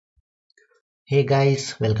Hey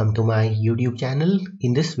guys, welcome to my YouTube channel.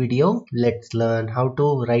 In this video, let's learn how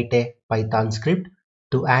to write a Python script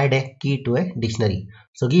to add a key to a dictionary.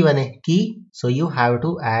 So given a key, so you have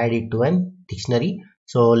to add it to a dictionary.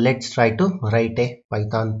 So let's try to write a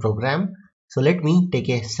Python program. So let me take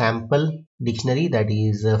a sample dictionary, that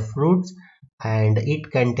is fruits, and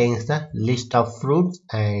it contains the list of fruits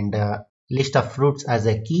and list of fruits as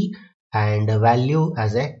a key and value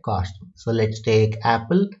as a cost. So let's take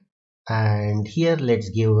apple, and here let's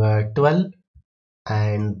give 12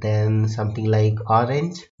 and then something like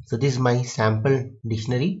orange. So this is my sample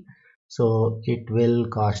dictionary, so it will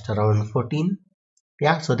cost around 14.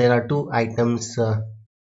 Yeah, so there are two items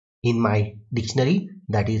in my dictionary,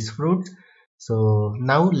 that is fruits. So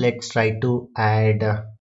now let's try to add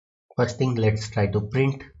first thing, let's try to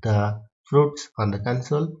print the fruits on the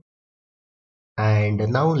console, and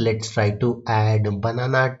now let's try to add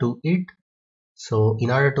banana to it. So in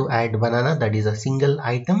order to add banana, that is a single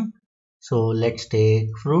item, so let's take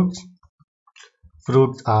fruits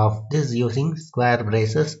of this using square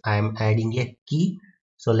braces. I am adding a key,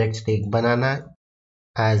 so let's take banana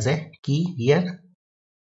as a key here.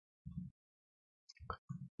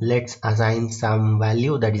 Let's assign some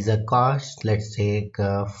value, that is a cost. Let's take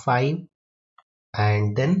 5,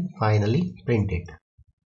 and then finally print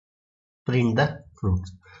the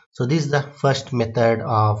fruits. So this is the first method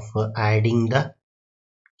of adding the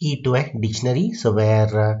key to a dictionary. So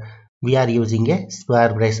where we are using a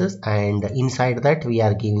square braces, and inside that we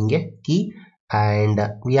are giving a key, and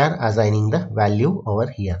we are assigning the value over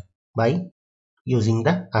here by using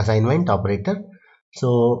the assignment operator.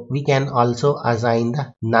 So we can also assign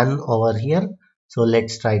the none over here. So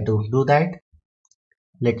let's try to do that.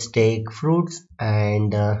 Let's take fruits,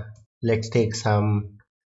 and let's take some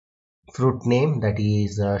fruit name, that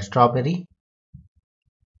is strawberry,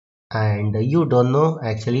 and you don't know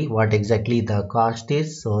actually what exactly the cost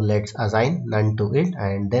is, so let's assign none to it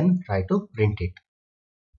and then try to print it.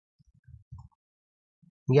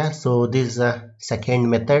 Yeah, so this is the second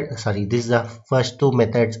method, sorry, this is the first two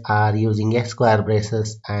methods are using a square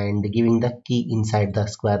braces and giving the key inside the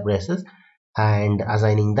square braces and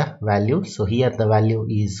assigning the value. So here the value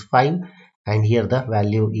is 5 and here the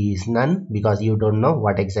value is none, because you don't know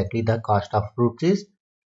what exactly the cost of fruits is.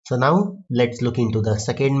 So now let's look into the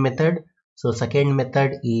second method. So second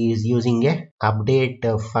method is using a update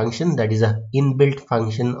function, that is a inbuilt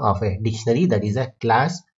function of a dictionary, that is a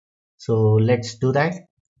class. So let's do that.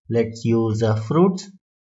 Let's use fruits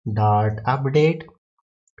dot update.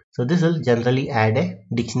 So this will generally add a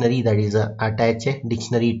dictionary, that is attach a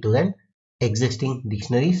dictionary to an existing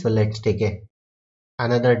dictionary. So let's take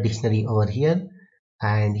another dictionary over here,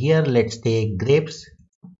 and here let's take grapes,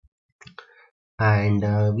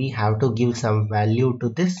 and we have to give some value to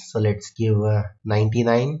this. So let's give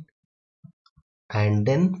 99 and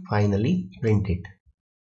then finally print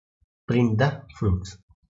the fruits.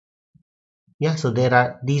 Yeah, so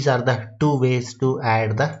these are the two ways to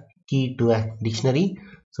add the key to a dictionary.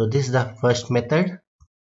 So this is the first method,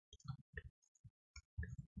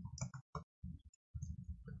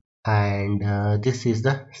 and this is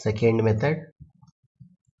the second method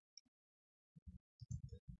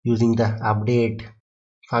using the update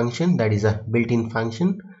function, that is a built-in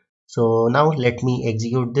function. So now let me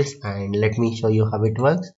execute this and let me show you how it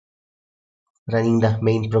works. Running the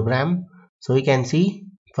main program, so we can see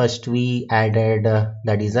first we added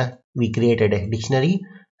that is a we created a dictionary,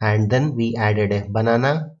 and then we added a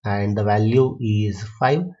banana and the value is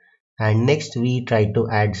 5, and next we tried to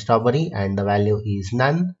add strawberry and the value is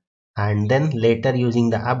none, and then later using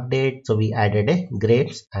the update, so we added a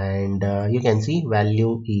grapes, and you can see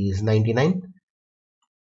value is 99.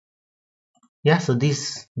 Yeah, so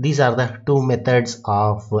these are the two methods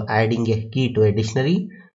of adding a key to a dictionary.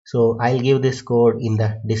 So I'll give this code in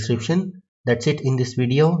the description. That's it in this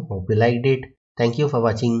video. Hope you liked it. Thank you for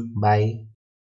watching. Bye.